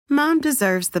Mom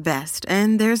deserves the best,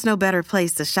 and there's no better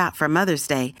place to shop for Mother's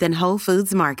Day than Whole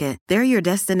Foods Market. They're your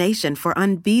destination for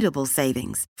unbeatable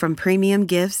savings, from premium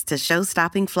gifts to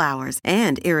show-stopping flowers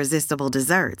and irresistible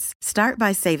desserts. Start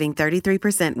by saving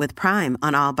 33% with Prime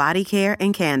on all body care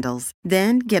and candles.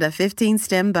 Then get a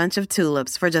 15-stem bunch of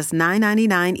tulips for just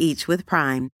 $9.99 each with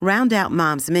Prime. Round out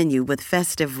Mom's menu with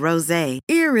festive rosé,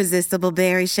 irresistible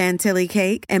berry chantilly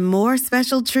cake, and more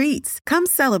special treats. Come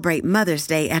celebrate Mother's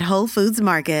Day at Whole Foods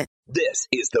Market. This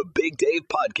is the Big Dave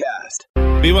Podcast.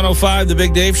 B105, the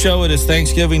Big Dave Show. It is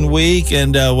Thanksgiving week,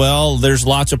 and, there's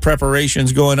lots of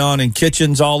preparations going on in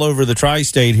kitchens all over the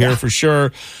tri-state here for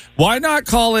sure. Why not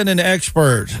call in an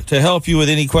expert to help you with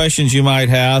any questions you might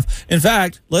have? In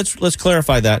fact, let's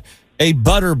clarify that. A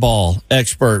Butterball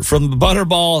expert from the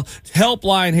Butterball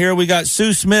helpline here. We got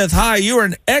Sue Smith. Hi, you are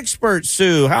an expert,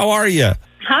 Sue. How are you?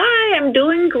 Hi, I'm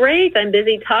doing great. I'm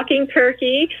busy talking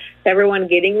turkey. Everyone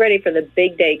getting ready for the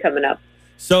big day coming up.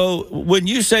 So when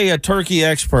you say a turkey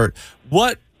expert,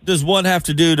 what does one have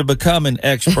to do to become an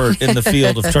expert in the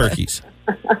field of turkeys?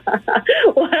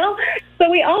 Well,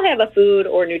 so we all have a food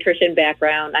or nutrition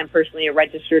background. I'm personally a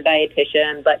registered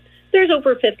dietitian, but there's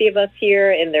over 50 of us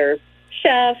here, and there's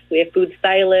chefs, we have food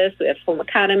stylists, we have home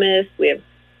economists, we have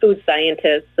food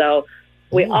scientists. So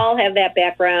we all have that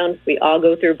background. We all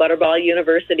go through Butterball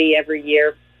University every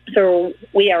year. So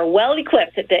we are well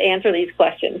equipped to answer these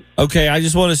questions. Okay, I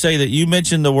just want to say that you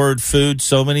mentioned the word food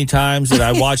so many times that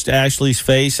I watched Ashley's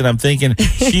face, and I'm thinking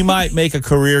she might make a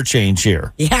career change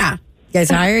here. Yeah. You guys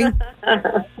hiring?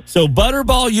 So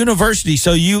Butterball University,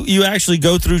 so you actually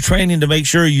go through training to make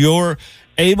sure you're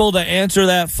able to answer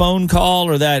that phone call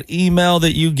or that email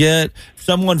that you get,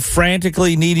 someone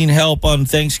frantically needing help on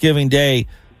Thanksgiving Day,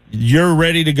 you're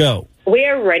ready to go. We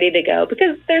are ready to go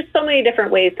because there's so many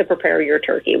different ways to prepare your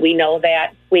turkey. We know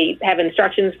that. We have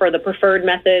instructions for the preferred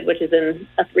method, which is in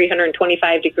a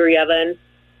 325-degree oven.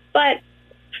 But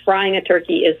frying a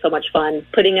turkey is so much fun.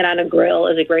 Putting it on a grill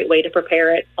is a great way to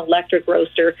prepare it, electric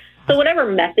roaster. So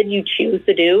whatever method you choose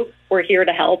to do, we're here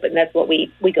to help, and that's what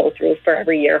we go through for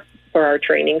every year for our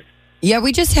trainings. Yeah,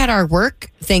 we just had our work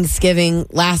Thanksgiving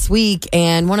last week,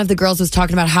 and one of the girls was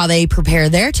talking about how they prepare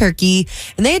their turkey,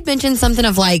 and they had mentioned something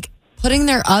of like putting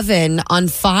their oven on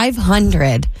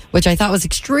 500, which I thought was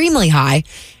extremely high,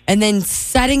 and then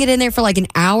setting it in there for like an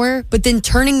hour, but then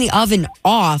turning the oven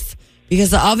off because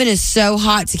the oven is so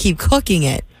hot to keep cooking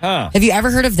it. Huh. Have you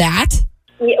ever heard of that?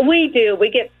 Yeah, we do.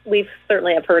 We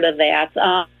certainly have heard of that.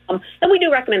 And we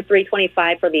do recommend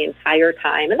 325 for the entire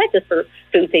time. And that's just for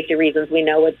food safety reasons. We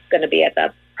know it's going to be at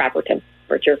the proper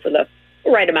temperature for the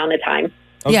right amount of time.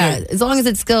 Okay. Yeah, as long as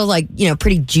it's still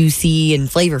pretty juicy and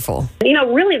flavorful.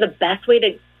 Really the best way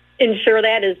to ensure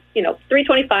that is,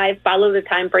 325, follow the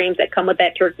time frames that come with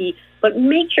that turkey, but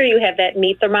make sure you have that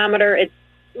meat thermometer. It's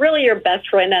really your best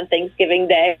friend on Thanksgiving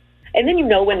Day. And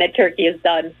then when that turkey is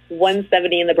done,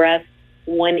 170 in the breast,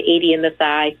 180 in the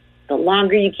thigh. The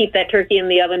longer you keep that turkey in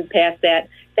the oven past that,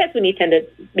 that's when you tend to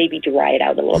maybe dry it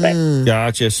out a little bit.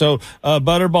 Gotcha. So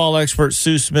Butterball expert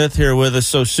Sue Smith here with us.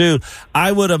 So Sue,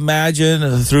 I would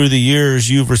imagine through the years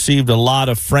you've received a lot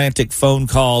of frantic phone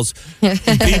calls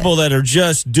from people that are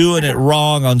just doing it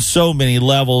wrong on so many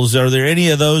levels. Are there any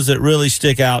of those that really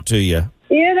stick out to you?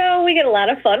 We get a lot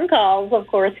of fun calls, of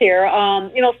course, here.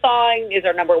 Thawing is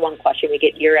our number one question we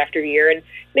get year after year. And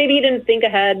maybe you didn't think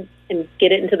ahead and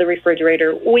get it into the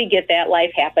refrigerator. We get that.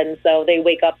 Life happens. So they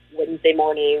wake up Wednesday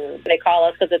morning. They call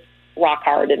us because it's rock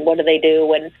hard. And what do they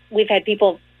do? And we've had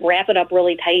people wrap it up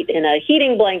really tight in a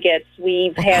heating blanket.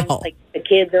 We've had, the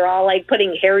kids are all,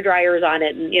 putting hair dryers on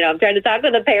it. And, I'm trying to talk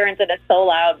to the parents, and it's so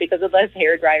loud because of those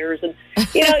hair dryers. And,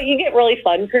 you get really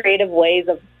fun, creative ways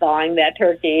of thawing that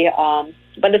turkey.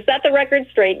 But to set the record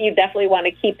straight, you definitely want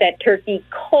to keep that turkey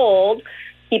cold.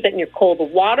 Keep it in your cold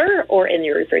water or in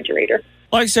your refrigerator.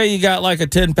 Like, say you got a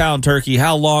 10-pound turkey.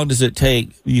 How long does it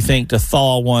take, you think, to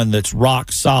thaw one that's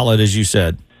rock solid, as you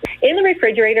said? In the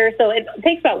refrigerator, so it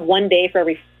takes about 1 day for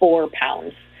every 4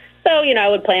 pounds. So, I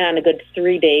would plan on a good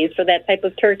 3 days for that type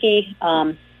of turkey.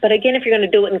 But again, if you're going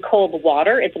to do it in cold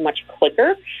water, it's much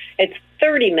quicker. It's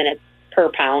 30 minutes per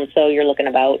pound, so you're looking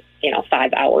about,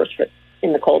 5 hours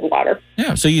in the cold water.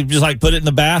 Yeah, so you just put it in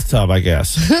the bathtub, I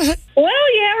guess.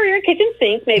 Well, yeah, or your kitchen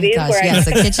sink maybe. Oh, gosh, yes,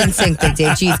 a kitchen sink, Big Dave.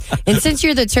 Jeez. And since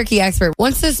you're the turkey expert,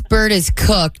 once this bird is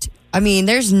cooked,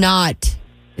 it's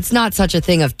not such a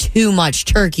thing of too much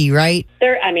turkey, right?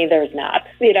 There's not.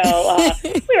 We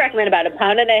recommend about 1.5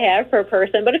 pounds per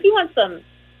person. But if you want some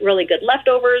really good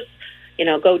leftovers,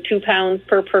 go 2 pounds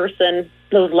per person.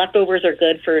 Those leftovers are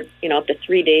good for, up to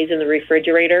 3 days in the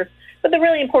refrigerator. But the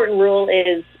really important rule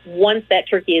is once that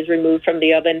turkey is removed from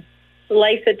the oven,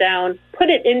 slice it down, put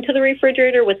it into the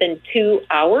refrigerator within 2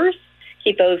 hours.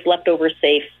 Keep those leftovers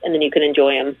safe, and then you can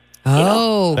enjoy them.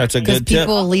 Oh, that's a good tip.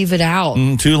 People leave it out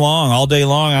too long, all day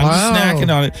long. I'm just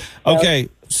snacking on it. Okay,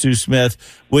 Sue Smith,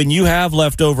 when you have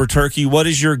leftover turkey, what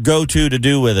is your go-to to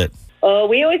do with it?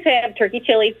 We always have turkey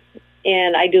chili,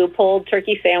 and I do pulled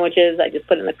turkey sandwiches. I just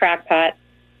put it in the crock pot,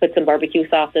 put some barbecue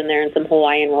sauce in there and some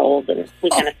Hawaiian rolls, and we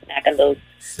kind of snack on those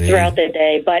throughout the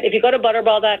day. But if you go to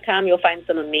butterball.com, you'll find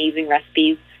some amazing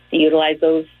recipes to utilize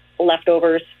those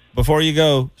leftovers. Before you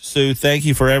go, Sue, thank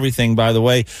you for everything, by the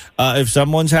way. If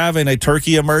someone's having a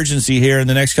turkey emergency here in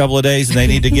the next couple of days and they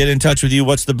need to get in touch with you,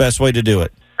 what's the best way to do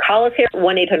it? Call us here,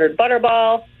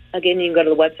 1-800-BUTTERBALL. Again, you can go to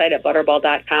the website at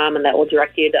butterball.com, and that will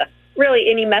direct you to really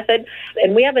any method.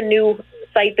 And we have a new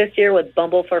site this year with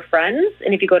Bumble for Friends.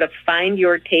 And if you go to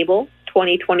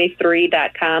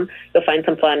findyourtable2023.com, you'll find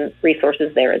some fun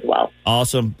resources there as well.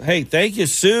 Awesome. Hey, thank you,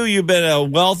 Sue. You've been a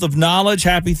wealth of knowledge.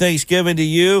 Happy Thanksgiving to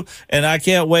you. And I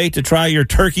can't wait to try your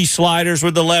turkey sliders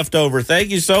with the leftover. Thank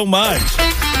you so much.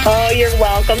 Oh, you're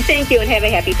welcome. Thank you, and have a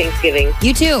happy Thanksgiving.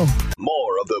 You too.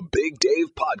 More of the Big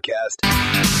Dave Podcast.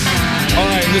 All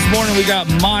right, this morning we got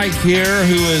Mike here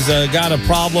who has got a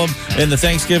problem in the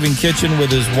Thanksgiving kitchen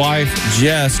with his wife,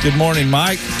 Jess. Good morning,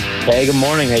 Mike. Hey, good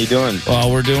morning. How you doing?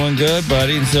 Well, we're doing good,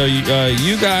 buddy. And so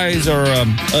you guys are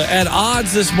at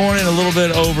odds this morning a little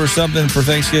bit over something for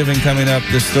Thanksgiving coming up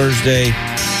this Thursday.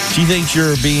 She thinks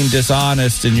you're being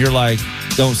dishonest, and you're like,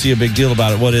 don't see a big deal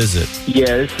about it. What is it?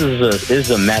 Yeah, this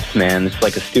is a mess, man. It's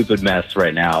like a stupid mess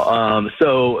right now.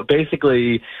 So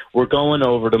basically, we're going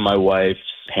over to my wife's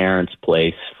parents'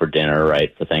 place for dinner,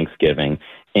 right, for Thanksgiving.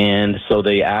 And so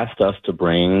they asked us to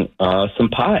bring some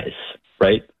pies,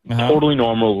 right? Uh-huh. Totally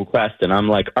normal request. And I'm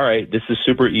like, all right, this is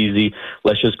super easy.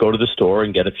 Let's just go to the store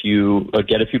and get a few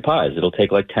pies. It'll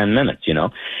take like 10 minutes, you know?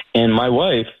 And my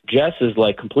wife, Jess, is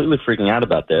like completely freaking out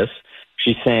about this.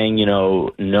 She's saying,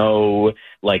 no,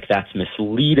 like that's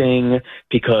misleading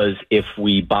because if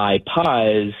we buy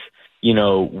pies,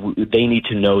 they need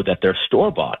to know that they're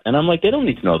store-bought. And I'm like, they don't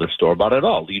need to know they're store-bought at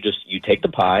all. You take the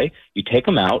pie, you take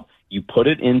them out, you put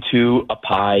it into a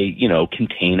pie,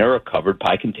 container, a covered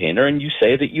pie container, and you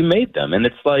say that you made them. And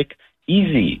it's like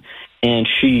easy. And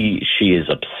she is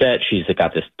upset. She's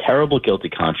got this terrible guilty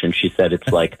conscience. She said it's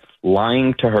like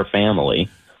lying to her family.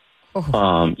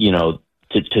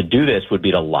 To do this would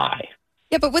be to lie.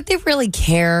 Yeah, but would they really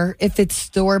care if it's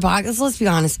store-bought? Because let's be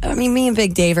honest. I mean, me and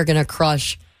Big Dave are going to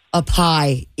crush a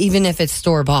pie, even if it's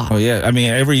store-bought. Oh, yeah. I mean,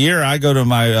 every year I go to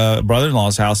my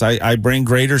brother-in-law's house, I bring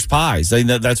Grater's pies.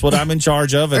 That's what I'm in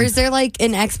charge of. Or is there like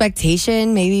an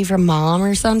expectation maybe from mom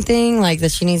or something, like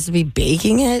that she needs to be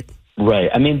baking it? Right.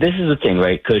 I mean, this is the thing,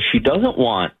 right? Because she doesn't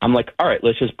want, I'm like, all right,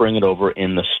 let's just bring it over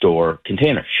in the store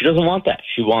container. She doesn't want that.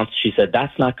 She said,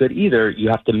 that's not good either. You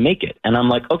have to make it. And I'm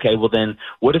like, okay, well then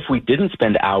what if we didn't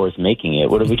spend hours making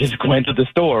it? What if we just went to the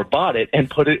store, bought it, and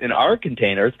put it in our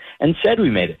containers and said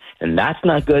we made it? And that's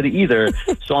not good either.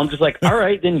 So I'm just like, all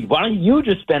right, then why don't you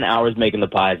just spend hours making the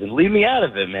pies and leave me out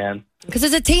of it, man? Because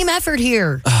it's a team effort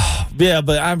here. Yeah,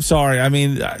 but I'm sorry. I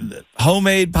mean,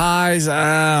 homemade pies,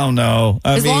 I don't know.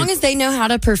 As long as they know how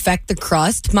to perfect the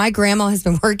crust. My grandma has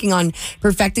been working on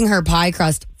perfecting her pie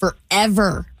crust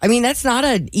forever. I mean, that's not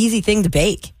an easy thing to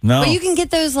bake. No. But you can get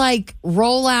those like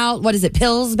roll out, what is it,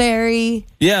 Pillsbury?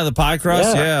 Yeah, the pie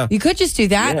crust, yeah. You could just do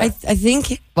that. Yeah. I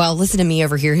think, well, listen to me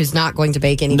over here who's not going to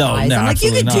bake any pies. No, I'm like,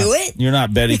 you could do it. You're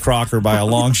not Betty Crocker by a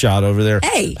long shot over there.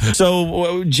 Hey.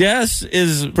 So Jess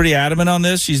is pretty adamant on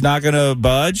this. She's not going to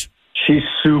budge. She's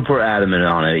super adamant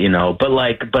on it,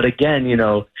 but again,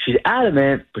 she's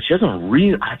adamant, but she doesn't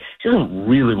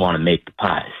really want to make the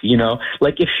pies,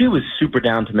 like if she was super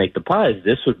down to make the pies,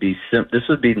 this would be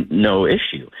no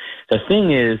issue. The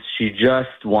thing is, she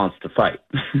just wants to fight.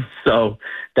 So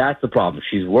that's the problem.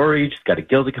 She's worried. She's got a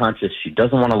guilty conscience. She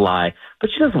doesn't want to lie,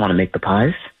 but she doesn't want to make the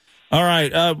pies. All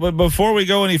right. But before we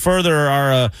go any further,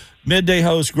 our midday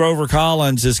host, Grover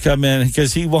Collins, has come in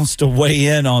because he wants to weigh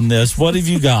in on this. What have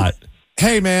you got?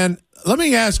 Hey, man, let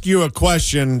me ask you a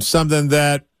question, something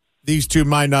that these two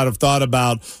might not have thought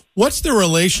about. What's the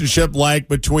relationship like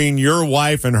between your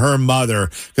wife and her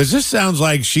mother? Because this sounds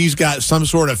like she's got some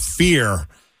sort of fear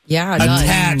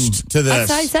attached to this. That's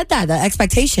why I said that, the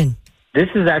expectation. This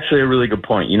is actually a really good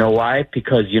point. You know why?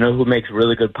 Because you know who makes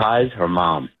really good pies? Her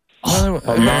mom. Her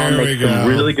mom makes some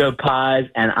really good pies,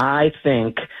 and I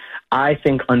think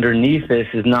underneath this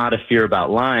is not a fear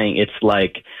about lying. It's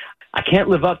like, I can't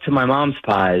live up to my mom's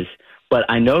pies, but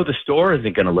I know the store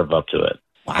isn't going to live up to it.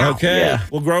 Wow. Okay. Yeah.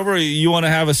 Well, Grover, you want to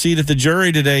have a seat at the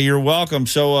jury today, you're welcome.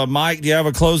 So, Mike, do you have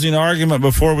a closing argument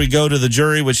before we go to the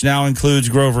jury, which now includes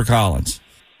Grover Collins?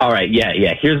 All right,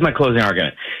 yeah. Here's my closing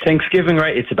argument. Thanksgiving,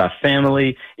 right? It's about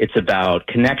family. It's about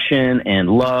connection and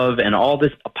love and all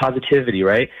this positivity,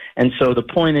 right? And so the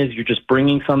point is you're just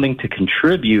bringing something to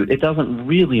contribute. It doesn't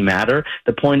really matter.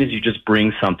 The point is you just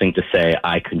bring something to say,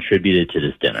 I contributed to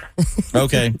this dinner.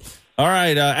 Okay. All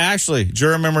right, Ashley,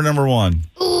 juror member number 1.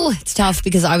 Ooh, it's tough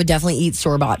because I would definitely eat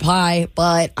store-bought pie,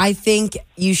 but I think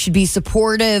you should be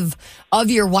supportive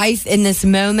of your wife in this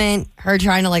moment, her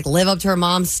trying to live up to her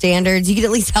mom's standards. You could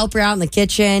at least help her out in the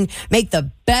kitchen, make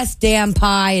the best damn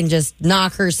pie, and just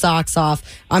knock her socks off.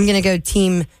 I'm going to go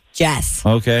team Jess.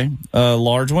 Okay.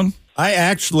 Large one? I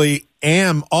actually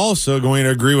am also going to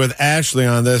agree with Ashley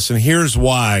on this, and here's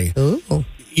why. Ooh.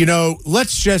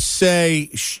 Let's just say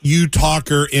you talk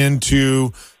her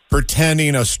into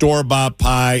pretending a store-bought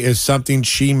pie is something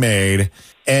she made,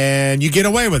 and you get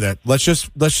away with it. Let's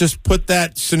just put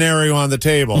that scenario on the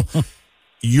table.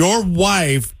 Your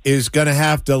wife is going to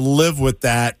have to live with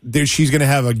that. She's going to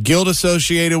have a guilt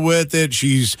associated with it.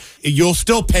 You'll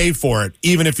still pay for it,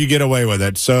 even if you get away with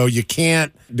it. So you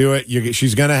can't do it.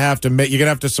 She's going to have to you're going to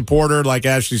have to support her, like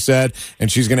Ashley said,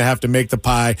 and she's going to have to make the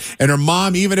pie. And her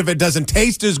mom, even if it doesn't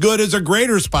taste as good as a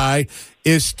Grater's pie,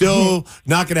 is still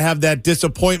not going to have that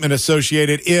disappointment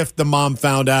associated if the mom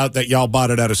found out that y'all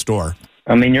bought it at a store.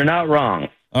 I mean, you're not wrong.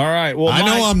 All right. Well, I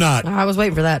know I'm not. I was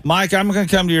waiting for that. Mike, I'm going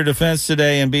to come to your defense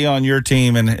today and be on your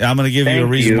team, and I'm going to give you a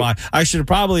reason why. I should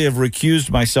probably have recused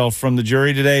myself from the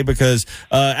jury today because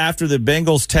after the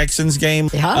Bengals-Texans game,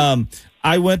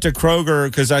 I went to Kroger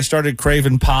because I started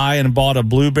craving pie and bought a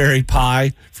blueberry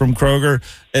pie from Kroger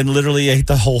and literally ate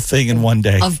the whole thing in one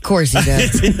day. Of course you did.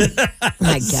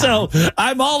 My God. So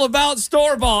I'm all about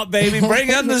store-bought, baby. Bring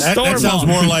in the store-bought. That sounds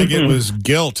more like it was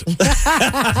guilt. So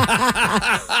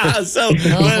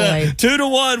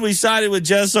 2-1, we sided with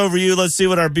Jess over you. Let's see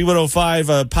what our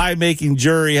B105 pie-making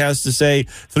jury has to say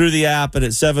through the app and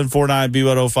at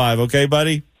 749-B105. Okay,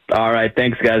 buddy? All right,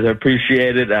 thanks, guys. I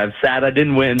appreciate it. I'm sad I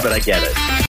didn't win, but I get it.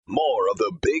 More of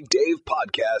the Big Dave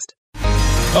Podcast.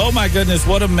 Oh, my goodness,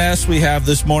 what a mess we have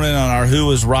this morning on our Who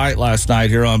Was Right last night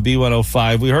here on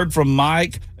B105. We heard from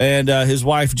Mike and his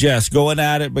wife, Jess, going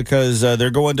at it because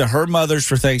they're going to her mother's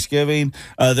for Thanksgiving.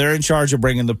 They're in charge of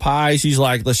bringing the pies. He's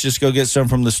like, let's just go get some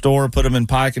from the store, put them in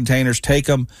pie containers, take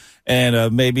them.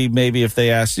 And maybe if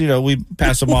they ask, we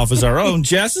pass them off as our own.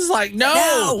 Jess is like,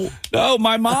 no,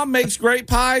 my mom makes great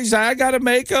pies. I got to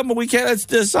make them. We can't. It's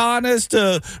dishonest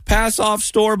to pass off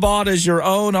store-bought as your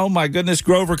own. Oh, my goodness.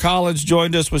 Grover Collins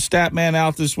joined us with Statman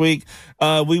out this week.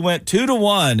 We went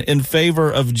 2-1 in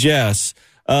favor of Jess.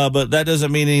 But that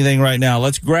doesn't mean anything right now.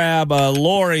 Let's grab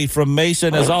Lori from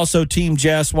Mason as also Team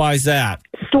Jess. Why is that?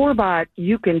 Store-bought,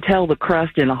 you can tell the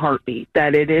crust in a heartbeat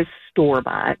that it is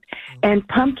store-bought. And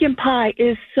pumpkin pie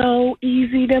is so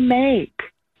easy to make.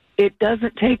 It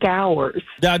doesn't take hours.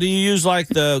 Now, do you use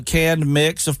the canned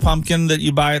mix of pumpkin that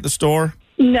you buy at the store?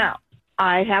 No.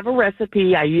 I have a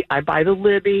recipe. I buy the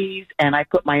Libby's, and I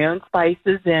put my own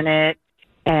spices in it,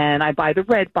 and I buy the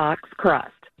red box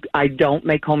crust. I don't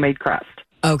make homemade crust.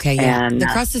 Okay, yeah. And the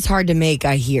crust is hard to make,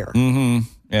 I hear. Mm-hmm.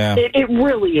 Yeah. It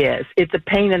really is. It's a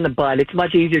pain in the butt. It's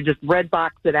much easier. Just red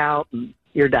box it out and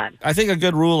you're done. I think a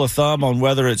good rule of thumb on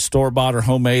whether it's store-bought or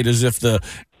homemade is if the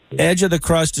edge of the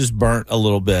crust is burnt a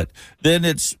little bit, then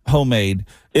it's homemade.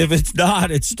 If it's not,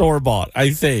 it's store-bought,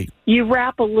 I think. You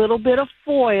wrap a little bit of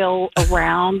foil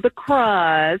around the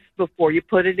crust before you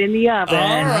put it in the oven.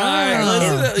 All right.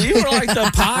 Listen, you were like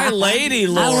the pie lady,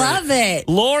 Lori. I love it.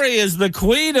 Lori is the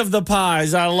queen of the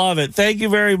pies. I love it. Thank you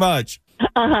very much.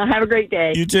 Have a great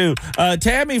day. You too.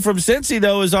 Tammy from Cincy,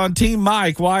 though, is on Team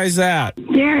Mike. Why is that?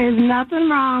 There is nothing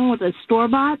wrong with a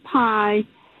store-bought pie.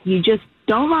 You just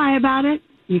don't lie about it.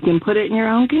 You can put it in your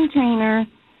own container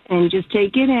and just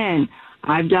take it in.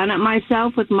 I've done it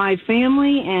myself with my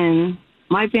family, and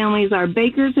my families are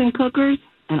bakers and cookers,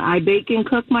 and I bake and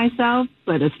cook myself,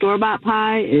 but a store-bought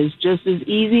pie is just as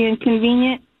easy and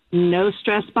convenient. No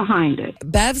stress behind it.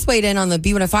 Bev's weighed in on the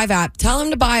B105 app. Tell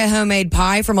him to buy a homemade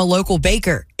pie from a local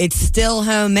baker. It's still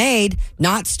homemade,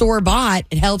 not store-bought.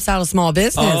 It helps out a small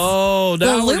business. Oh,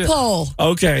 the loophole.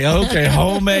 Okay.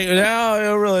 Homemade.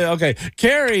 No, really. Okay.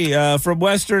 Carrie from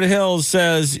Western Hills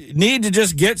says, need to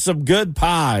just get some good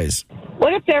pies.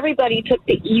 What if everybody took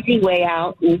the easy way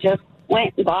out and just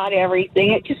went and bought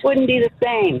everything? It just wouldn't be the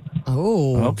same.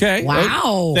 Oh. Okay.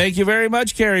 Wow. Thank you very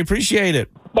much, Carrie. Appreciate it.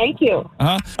 Thank you.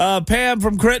 Pam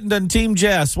from Crittenden, Team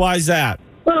Jess. Why is that?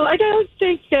 Well, I don't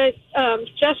think that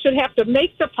Jess should have to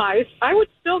make the pies. I would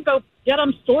still go get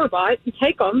them store-bought and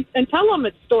take them and tell them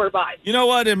it's store-bought. You know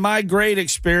what? In my great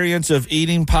experience of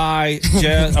eating pie,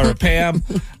 Jess, or Pam,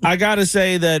 I got to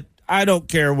say that I don't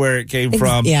care where it came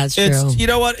from. Yeah, it's true. You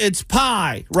know what? It's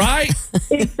pie, right?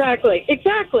 Exactly.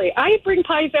 I bring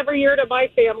pies every year to my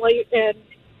family, and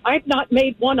I've not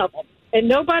made one of them. And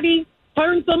nobody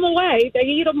turns them away. They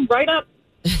eat them right up.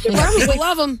 They probably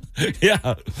love them.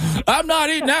 Yeah. I'm not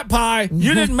eating that pie.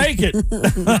 You didn't make it.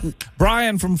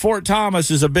 Brian from Fort Thomas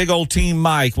is a big old Team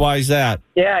Mike. Why is that?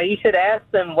 Yeah, you should ask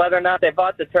them whether or not they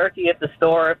bought the turkey at the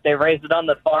store. If they raised it on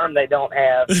the farm, they don't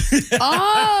have.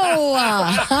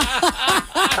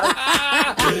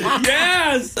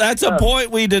 Yes, that's a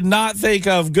point we did not think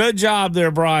of. Good job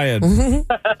there, Brian.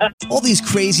 All these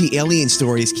crazy alien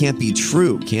stories can't be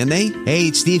true, can they? Hey,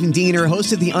 it's Stephen Diener,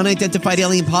 host of the Unidentified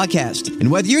Alien Podcast.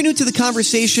 And whether you're new to the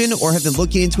conversation or have been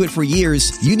looking into it for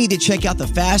years, you need to check out the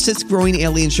fastest growing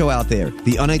alien show out there,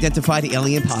 the Unidentified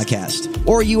Alien Podcast,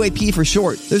 or UAP for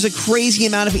short. There's a crazy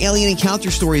amount of alien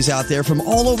encounter stories out there from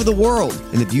all over the world.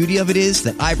 And the beauty of it is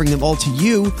that I bring them all to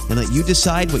you and let you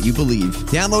decide what you believe.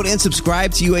 Download and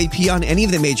subscribe to UAP on any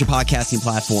of the major podcasting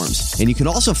platforms. And you can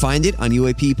also find it on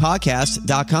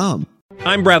UAPpodcast.com.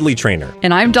 I'm Bradley Trainer.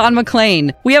 And I'm Don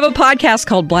McClain. We have a podcast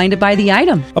called Blinded by the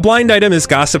Item. A blind item is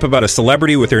gossip about a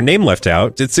celebrity with their name left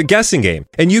out. It's a guessing game,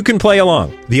 and you can play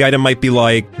along. The item might be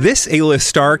like, this A-list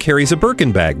star carries a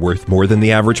Birkin bag worth more than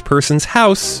the average person's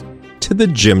house to the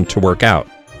gym to work out.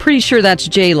 Pretty sure that's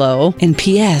J-Lo. And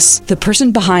P.S. the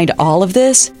person behind all of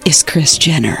this is Kris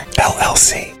Jenner,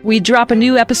 LLC. We drop a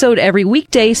new episode every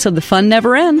weekday so the fun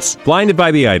never ends. Blinded by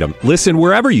the Item. Listen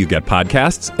wherever you get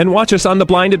podcasts and watch us on the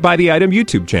Blinded by the Item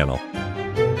YouTube channel.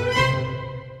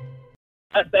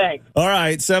 Thanks. All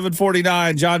right,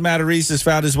 7:49. John Matarese has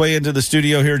found his way into the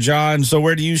studio here. John, so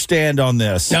where do you stand on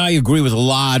this? I agree with a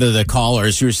lot of the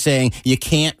callers who are saying you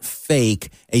can't fake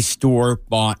a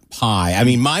store-bought pie. I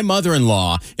mean, my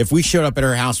mother-in-law, if we showed up at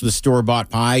her house with a store-bought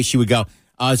pie, she would go,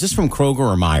 is this from Kroger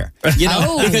or Meijer? You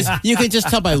know, because you can just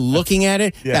tell by looking at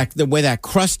it, the way that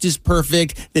crust is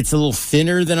perfect, it's a little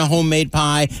thinner than a homemade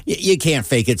pie. You can't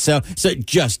fake it. So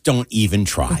just don't even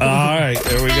try. All right,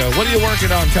 there we go. What are you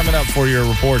working on coming up for your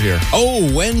report here?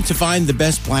 Oh, when to find the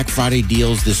best Black Friday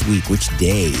deals this week. Which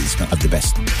days of the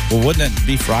best? Well, wouldn't it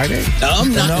be Friday? Not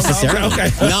necessarily.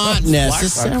 Okay. Not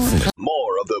necessarily.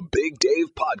 More of the Big Dave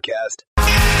Podcast.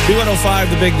 205,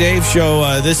 the Big Dave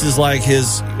Show. This is like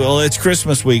it's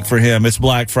Christmas week for him. It's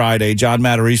Black Friday. John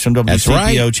Matarese from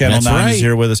WCPO Channel 9 is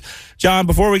here with us. John,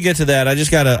 before we get to that, I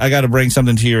gotta bring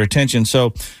something to your attention.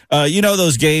 So, you know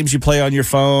those games you play on your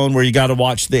phone where you got to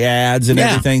watch the ads and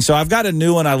everything. So I've got a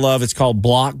new one I love. It's called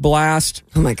Block Blast.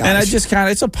 Oh my gosh! And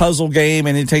it's a puzzle game,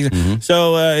 and it takes.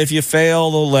 So if you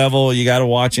fail the level, you got to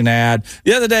watch an ad.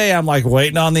 The other day, I'm like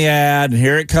waiting on the ad, and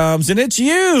here it comes, and it's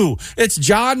you. It's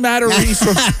John Matarese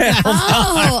from Channel 9.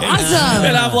 Awesome!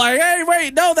 And I'm like, hey,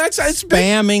 wait, no, it's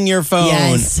spamming your phone.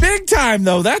 Yes. Big time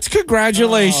though. That's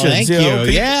congratulations. Thank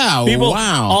you. People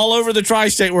wow. all over the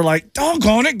tri-state were like,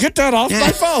 doggone it, get that off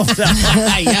my phone.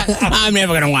 I'm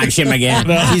never going to watch him again.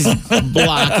 He's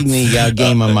blocking the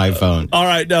game on my phone. All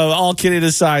right, no, all kidding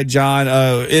aside, John,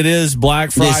 it is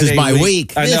Black Friday. This is my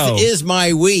week. I know. This is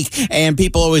my week. And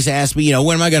people always ask me,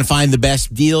 when am I going to find the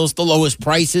best deals, the lowest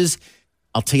prices?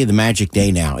 I'll tell you the magic day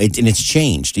now. It's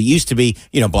changed. It used to be,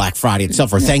 Black Friday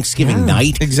itself or Thanksgiving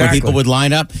night where people would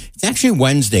line up. It's actually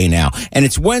Wednesday now. And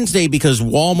it's Wednesday because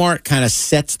Walmart kind of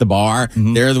sets the bar.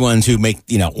 They're the ones who make,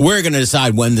 we're going to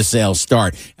decide when the sales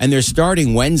start. And they're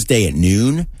starting Wednesday at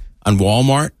noon on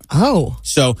Walmart. Oh.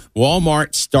 So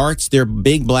Walmart starts their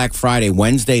big Black Friday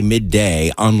Wednesday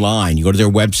midday online. You go to their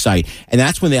website, and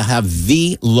that's when they'll have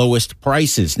the lowest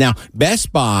prices. Now,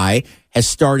 Best Buy has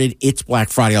started its Black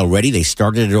Friday already. They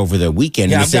started it over the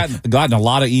weekend. Yeah, I've gotten a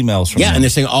lot of emails from them. And they're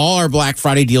saying all our Black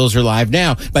Friday deals are live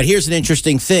now. But here's an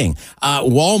interesting thing.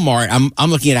 Walmart, I'm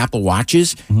looking at Apple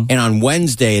Watches, and on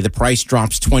Wednesday, the price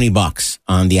drops $20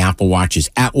 on the Apple Watches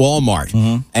at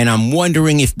Walmart. And I'm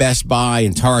wondering if Best Buy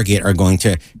and Target are going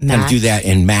to kind of do that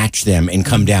and match them and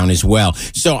come down as well.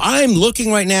 So I'm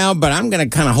looking right now, but I'm going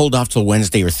to kind of hold off till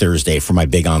Wednesday or Thursday for my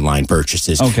big online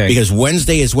purchases. Okay. Because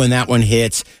Wednesday is when that one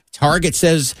hits. Target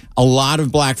says a lot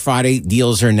of Black Friday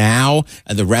deals are now.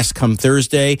 The rest come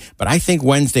Thursday. But I think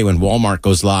Wednesday when Walmart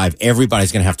goes live,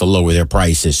 everybody's going to have to lower their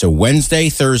prices. So Wednesday,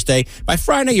 Thursday. By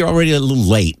Friday, you're already a little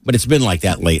late. But it's been like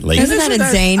that lately. Isn't that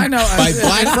insane? I know. By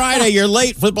Black Friday, you're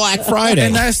late for Black Friday.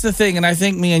 And that's the thing. And I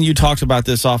think me and you talked about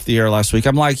this off the air last week.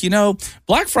 I'm like,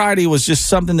 Black Friday was just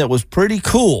something that was pretty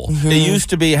cool. It used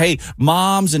to be, hey,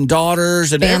 moms and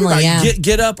daughters and family, everybody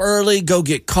get up early, go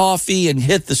get coffee and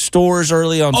hit the stores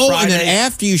early on Friday. And then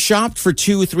after you shopped for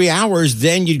 2 or 3 hours,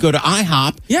 then you'd go to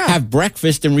IHOP, have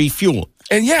breakfast, and refuel.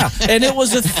 And and it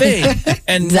was a thing.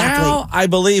 And now I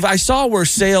believe I saw where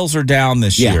sales are down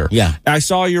this year. Yeah. I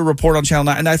saw your report on Channel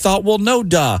 9, and I thought, well, no,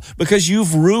 duh, because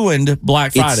you've ruined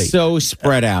Black Friday. It's so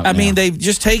spread out. I mean, they've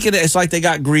just taken it. It's like they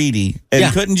got greedy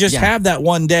and couldn't just have that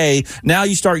one day. Now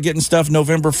you start getting stuff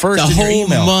November 1st the in your whole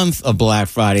email. month of Black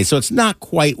Friday. So it's not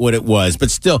quite what it was, but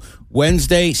still,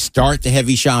 Wednesday, start the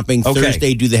heavy shopping. Okay.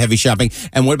 Thursday, do the heavy shopping.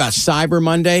 And what about Cyber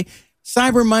Monday?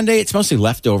 Cyber Monday, it's mostly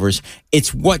leftovers.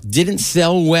 It's what didn't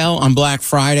sell well on Black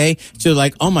Friday. So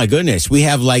like, oh my goodness, we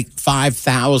have like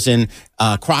 5,000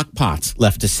 crock pots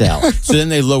left to sell. So then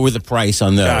they lower the price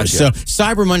on those. Gotcha. So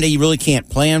Cyber Monday, you really can't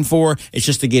plan for. It's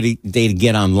just a day to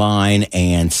get online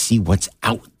and see what's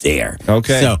out there.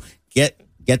 Okay. So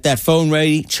get that phone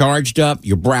ready, charged up.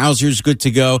 Your browser's good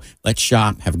to go. Let's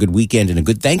shop. Have a good weekend and a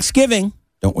good Thanksgiving.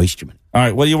 Don't waste your money. All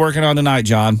right, what are you working on tonight,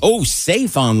 John? Oh,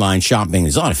 safe online shopping.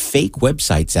 There's a lot of fake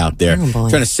websites out there boy.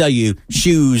 trying to sell you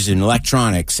shoes and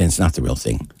electronics, and it's not the real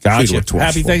thing. Gotcha. What to watch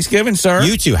Happy for. Thanksgiving, sir.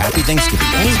 You too. Happy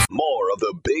Thanksgiving. More of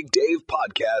the Big Dave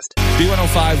Podcast.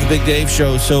 B105, the Big Dave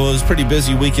Show. So it was a pretty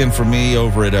busy weekend for me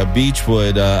over at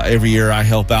Beechwood. Every year I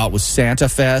help out with Santa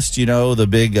Fest, the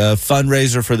big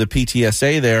fundraiser for the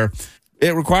PTSA there.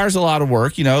 It requires a lot of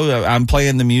work. I'm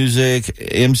playing the music,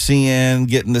 MCing,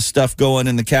 getting the stuff going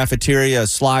in the cafeteria, a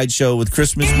slideshow with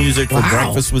Christmas music for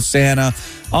Breakfast with Santa.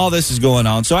 All this is going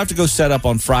on. So I have to go set up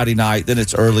on Friday night. Then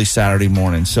it's early Saturday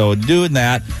morning. So doing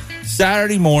that,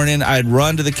 Saturday morning, I'd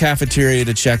run to the cafeteria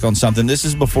to check on something. This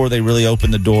is before they really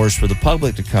open the doors for the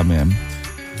public to come in.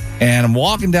 And I'm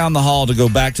walking down the hall to go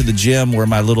back to the gym where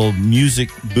my little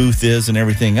music booth is and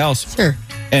everything else. Sure.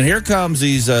 And here comes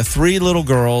these 3 little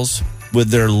girls with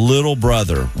their little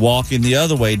brother walking the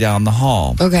other way down the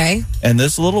hall. Okay. And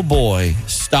this little boy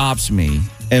stops me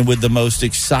and with the most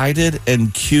excited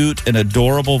and cute and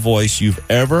adorable voice you've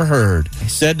ever heard, he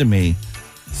said to me,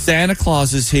 "Santa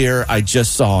Claus is here. I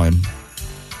just saw him."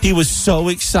 He was so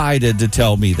excited to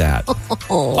tell me that.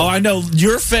 Oh, I know.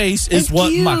 Your face is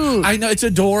I know. It's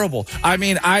adorable. I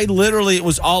mean, it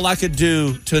was all I could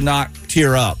do to not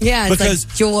tear up. Yeah, it's because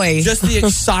like joy. Just the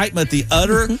excitement, the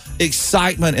utter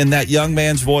excitement in that young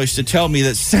man's voice to tell me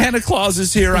that Santa Claus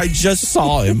is here. I just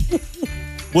saw him.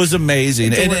 Was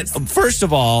amazing. And first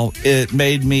of all, it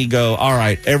made me go, all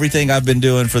right, everything I've been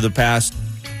doing for the past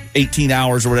 18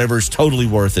 hours or whatever is totally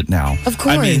worth it now. Of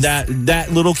course. I mean,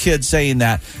 that little kid saying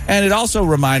that. And it also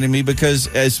reminded me because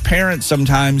as parents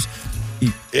sometimes,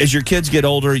 as your kids get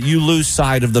older, you lose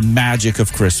sight of the magic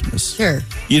of Christmas. Sure.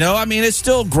 It's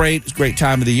still great. It's a great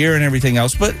time of the year and everything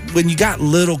else. But when you got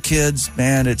little kids,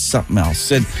 man, it's something else.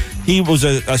 And he was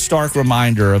a stark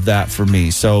reminder of that for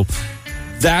me. So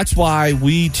that's why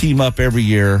we team up every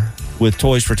year with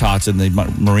Toys for Tots and the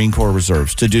Marine Corps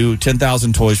Reserves to do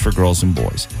 10,000 toys for girls and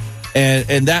boys.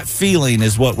 And that feeling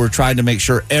is what we're trying to make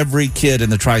sure every kid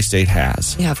in the tri-state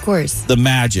has. Yeah, of course. The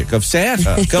magic of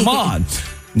Santa. Come on.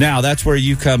 Now, that's where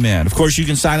you come in. Of course, you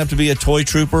can sign up to be a toy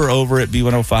trooper over at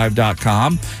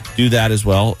B105.com. Do that as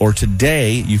well. Or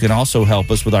today, you can also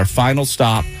help us with our final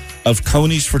stop of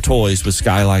Conies for Toys with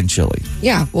Skyline Chili.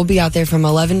 Yeah, we'll be out there from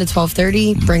 11 to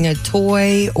 12:30. Bring a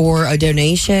toy or a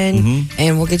donation,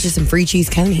 and we'll get you some free cheese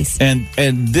conies. And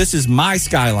this is my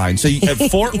Skyline. So you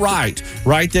at Fort Wright,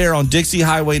 right there on Dixie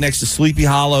Highway next to Sleepy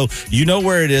Hollow. You know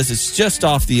where it is. It's just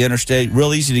off the interstate.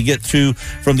 Real easy to get to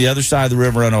from the other side of the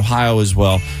river in Ohio as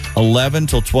well. 11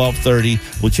 till 12:30.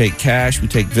 We take cash. We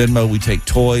take Venmo. We take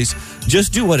toys.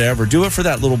 Just do whatever. Do it for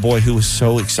that little boy who was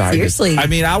so excited. Seriously. I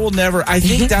mean, I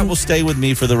think that will stay with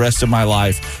me for the rest of my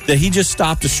life. That he just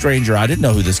stopped a stranger. I didn't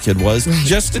know who this kid was. Right.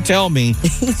 Just to tell me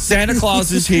Santa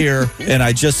Claus is here and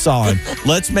I just saw him.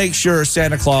 Let's make sure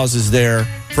Santa Claus is there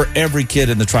for every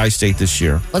kid in the tri-state this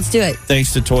year. Let's do it.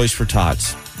 Thanks to Toys for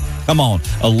Tots. Come on.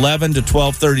 11 to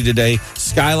 12:30 today.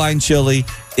 Skyline Chili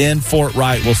in Fort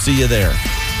Wright. We'll see you there.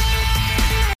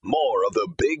 More of the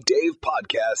Big Dave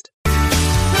Podcast.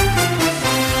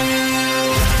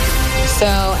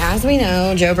 So, as we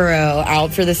know, Joe Burrow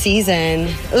out for the season.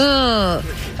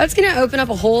 That's going to open up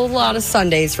a whole lot of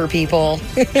Sundays for people.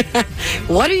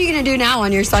 What are you going to do now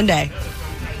on your Sunday?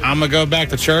 I'm going to go back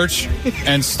to church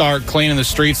and start cleaning the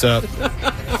streets up.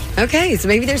 Okay, so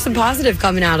maybe there's some positive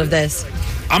coming out of this.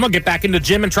 I'm going to get back in the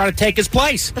gym and try to take his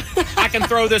place. I can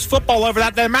throw this football over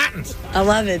that there mountains. I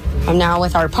love it. I'm now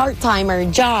with our part-timer,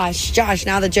 Josh. Josh,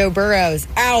 now that Joe Burrow's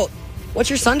out,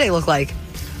 what's your Sunday look like?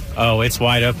 Oh, it's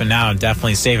wide open now and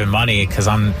definitely saving money because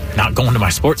I'm not going to my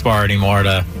sports bar anymore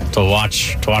to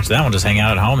watch them. I'll just hang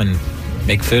out at home and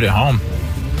make food at home.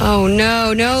 Oh,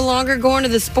 no longer going to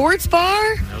the sports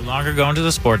bar? No longer going to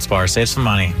the sports bar. Save some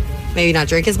money. Maybe not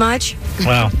drink as much?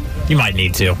 Well, You might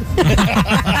need to.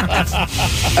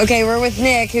 Okay, we're with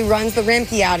Nick, who runs the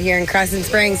Rimke out here in Crescent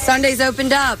Springs. Sunday's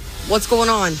opened up. What's going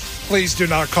on? Please do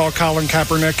not call Colin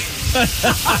Kaepernick.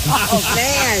 Oh,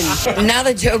 man. Now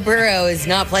that Joe Burrow is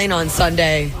not playing on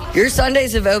Sunday, your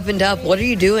Sundays have opened up. What are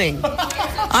you doing?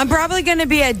 I'm probably going to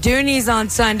be at Dooney's on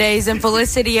Sundays in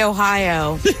Felicity,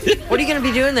 Ohio. What are you going to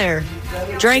be doing there?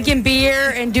 Drinking beer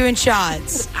and doing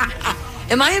shots.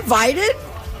 Am I invited?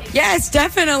 Yes,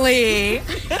 definitely.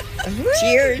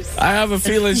 Cheers. I have a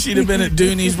feeling she'd have been at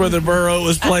Dooney's whether Burrow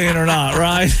was playing or not,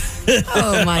 right?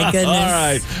 Oh, my goodness. All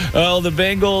right. Well, the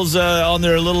Bengals on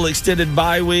their little extended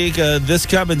bye week. This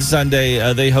coming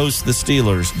Sunday, they host the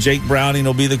Steelers. Jake Browning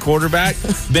will be the quarterback.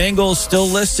 Bengals still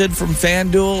listed from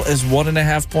FanDuel as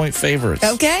 1.5-point favorites.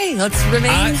 Okay, let's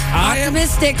remain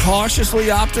optimistic. I am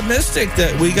cautiously optimistic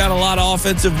that we got a lot of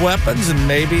offensive weapons, and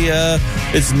maybe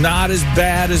it's not as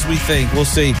bad as we think. We'll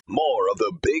see. More of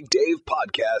the Big Dave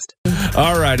Podcast.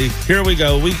 All righty, here we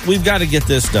go. We've got to get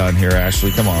this done here,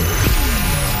 Ashley. Come on.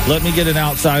 Let me get an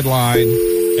outside line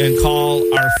and call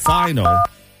our final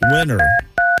winner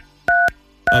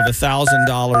of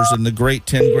 $1,000 in the great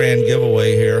 10 grand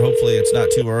giveaway here. Hopefully it's not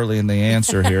too early in the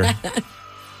answer here.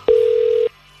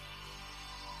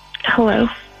 Hello.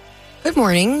 Good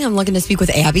morning. I'm looking to speak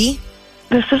with Abby.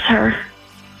 This is her.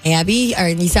 Abby,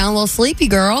 you sound a little sleepy,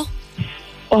 girl.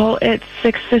 Well, it's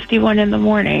 6:51 in the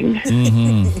morning.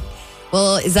 Mm-hmm.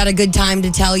 Well, is that a good time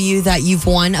to tell you that you've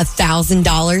won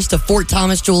 $1,000 to Fort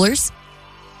Thomas Jewelers?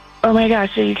 Oh my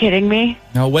gosh, are you kidding me?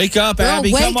 Now wake up, Girl,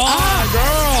 Abby. wake Come on, up. girl.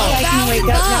 I can wake up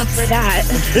now for that.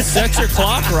 Set your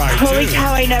clock right, Holy too.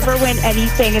 cow, I never win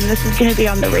anything, and this is going to be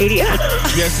on the radio.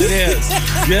 Yes, it is.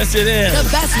 Yes, it is. The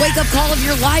best wake-up call of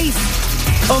your life.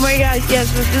 Oh my gosh,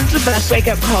 yes, this is the best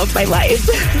wake-up call of my life.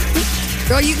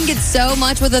 Girl, you can get so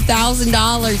much with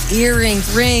 $1,000.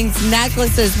 Earrings, rings,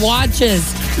 necklaces,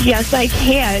 watches. Yes, I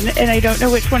can, and I don't know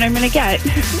which one I'm going to get.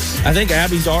 I think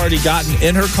Abby's already gotten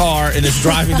in her car and is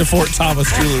driving to Fort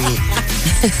Thomas Jewelers.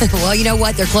 Well, you know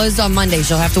what? They're closed on Monday.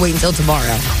 She'll have to wait until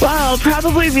tomorrow. Well, I'll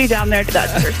probably be down there,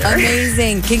 that's for sure.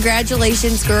 Amazing.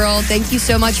 Congratulations, girl. Thank you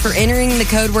so much for entering the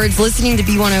code words, listening to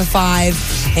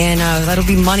B105, and that'll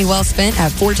be money well spent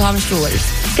at Fort Thomas Jewelers.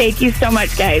 Thank you so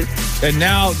much, guys. And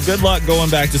now, good luck going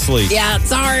back to sleep. Yeah,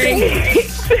 sorry.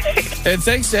 And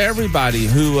thanks to everybody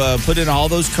who put in all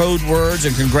those code words,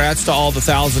 and congrats to all the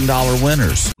 $1,000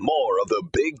 winners. More of the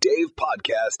Big Dave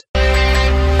Podcast.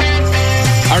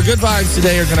 Our good vibes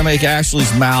today are going to make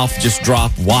Ashley's mouth just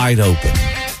drop wide open.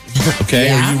 Okay,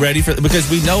 Yeah. Are you ready for because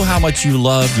we know how much you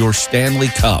love your Stanley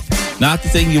Cup. Not the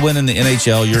thing you win in the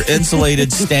NHL, your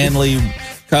insulated Stanley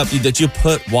Cup that you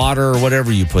put water or whatever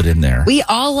you put in there. We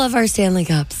all love our Stanley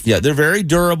Cups. Yeah, they're very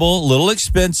durable, a little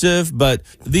expensive, but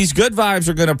these good vibes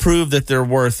are going to prove that they're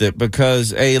worth it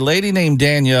because a lady named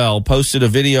Danielle posted a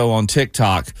video on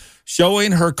TikTok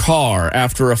showing her car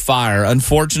after a fire.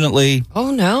 Unfortunately,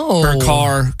 oh no, her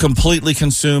car completely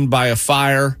consumed by a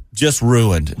fire, just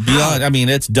ruined. Beyond, I mean,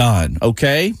 it's done.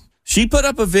 Okay, she put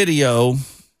up a video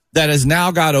that has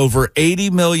now got over 80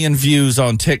 million views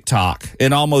on TikTok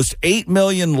and almost 8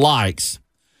 million likes.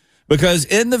 Because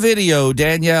in the video,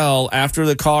 Danielle, after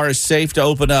the car is safe to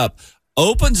open up,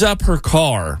 opens up her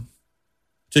car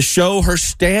to show her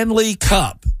Stanley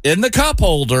Cup in the cup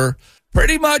holder,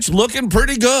 pretty much looking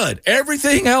pretty good.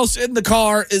 Everything else in the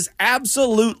car is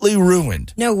absolutely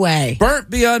ruined. No way. Burnt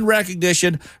beyond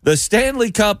recognition. The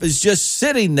Stanley Cup is just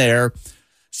sitting there.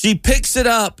 She picks it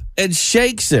up and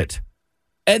shakes it.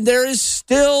 And there is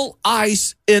still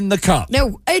ice in the cup.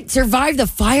 No, it survived the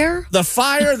fire? The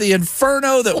fire, the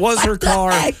inferno that was her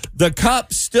car. The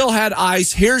cup still had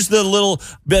ice. Here's the little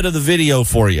bit of the video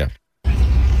for you.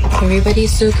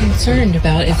 Everybody's so concerned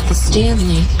about if the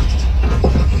Stanley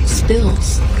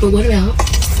spills. But what about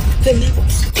the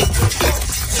nipples?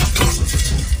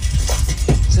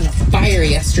 It was in a fire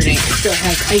yesterday. It still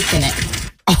has ice in it.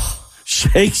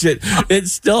 Shakes it. It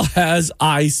still has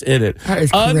ice in it. That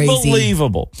is crazy.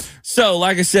 Unbelievable. So,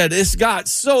 like I said, it's got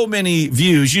so many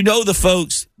views. You know, the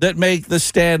folks that make the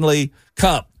Stanley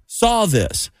Cup saw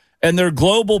this, and their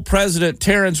global president,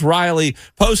 Terrence Riley,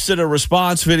 posted a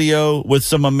response video with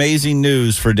some amazing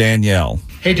news for Danielle.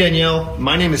 Hey, Danielle.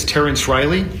 My name is Terrence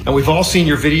Riley, and we've all seen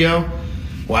your video.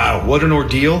 Wow, what an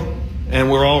ordeal. And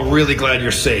we're all really glad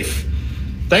you're safe.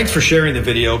 Thanks for sharing the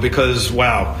video because,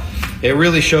 wow, it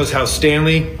really shows how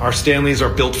our Stanleys are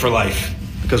built for life.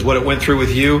 Because what it went through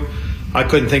with you, I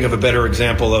couldn't think of a better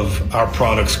example of our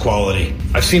product's quality.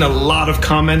 I've seen a lot of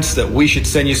comments that we should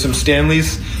send you some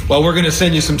Stanleys. Well, we're going to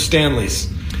send you some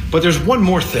Stanleys. But there's one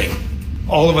more thing.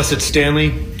 All of us at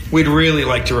Stanley, we'd really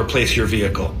like to replace your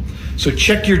vehicle. So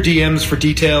check your DMs for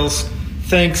details.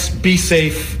 Thanks. Be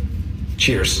safe.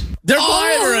 Cheers. They're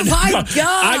quieter. My gosh.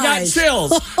 I got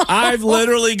chills. I've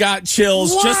literally got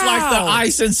chills, just like the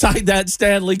ice inside that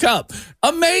Stanley Cup.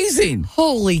 Amazing.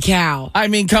 Holy cow. I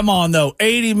mean, come on, though.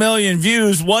 80 million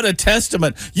views. What a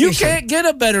testament. You can't get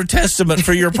a better testament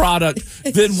for your product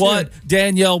than what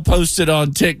Danielle posted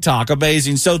on TikTok.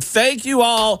 Amazing. So thank you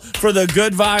all for the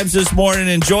good vibes this morning.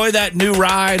 Enjoy that new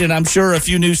ride, and I'm sure a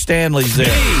few new Stanleys there.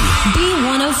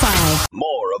 B105.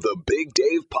 More of the Big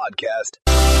Dave Podcast.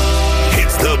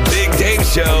 It's the Big Dave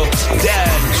Show,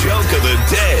 Dad Joke of the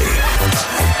Day.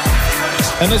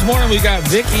 And this morning we got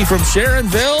Vicky from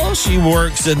Sharonville. She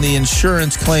works in the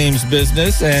insurance claims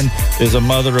business and is a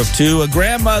mother of 2, a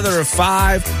grandmother of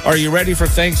 5. Are you ready for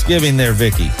Thanksgiving there,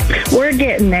 Vicky? We're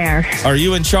getting there. Are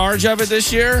you in charge of it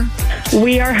this year?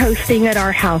 We are hosting at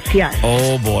our house, yes.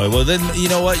 Oh, boy. Well, then, you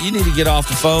know what? You need to get off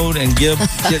the phone and get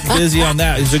busy on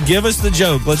that. So give us the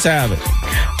joke. Let's have it.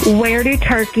 Where do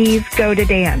turkeys go to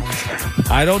dance?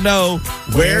 I don't know.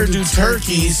 Where do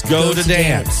turkeys go to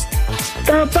dance?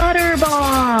 The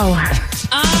Butterball.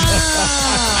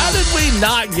 How did we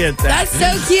not get that? That's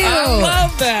so cute. I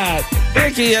love that.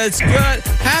 Vicky, it's good.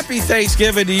 Happy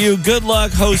Thanksgiving to you. Good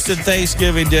luck hosting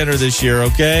Thanksgiving dinner this year,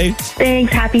 okay?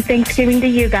 Thanks. Happy Thanksgiving to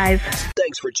you guys.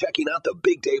 Thanks for checking out the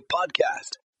Big Dave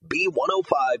Podcast.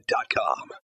 B105.com.